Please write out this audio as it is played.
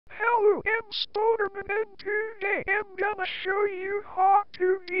Hello, I'm Spodermen and today I'm gonna show you how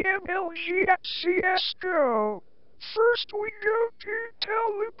to the MLG CS go. First we go to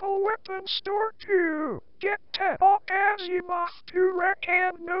Local Weapon Store to get 10 Azimuth to wreck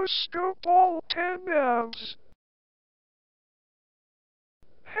and no scope all 10 mevs.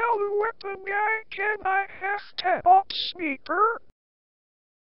 Hello weapon guy, can I have 10 sniper?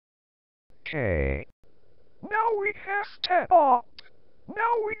 Okay. Now we have 10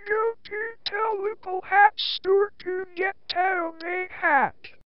 Now we go to local hat store to get a hat.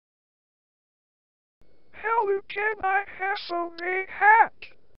 Hello, can I have a hat?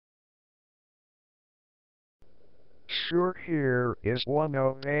 Sure, here is one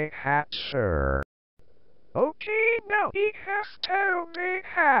of a hat, sir. Okay, now we have a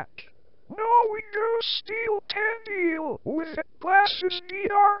hat. Now we go steal 10 deal with glasses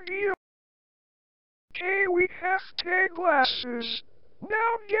VR. Okay, we have 10 glasses.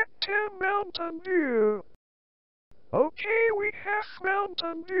 Now get 10 Mountain Dew. Okay, we have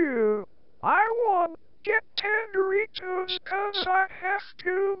Mountain Dew. I want get 10 Doritos cause I have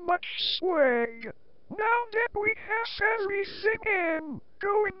too much swag. Now that we have everything in,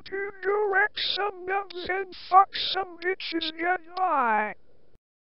 going to go wreck some nuts and fuck some bitches goodbye.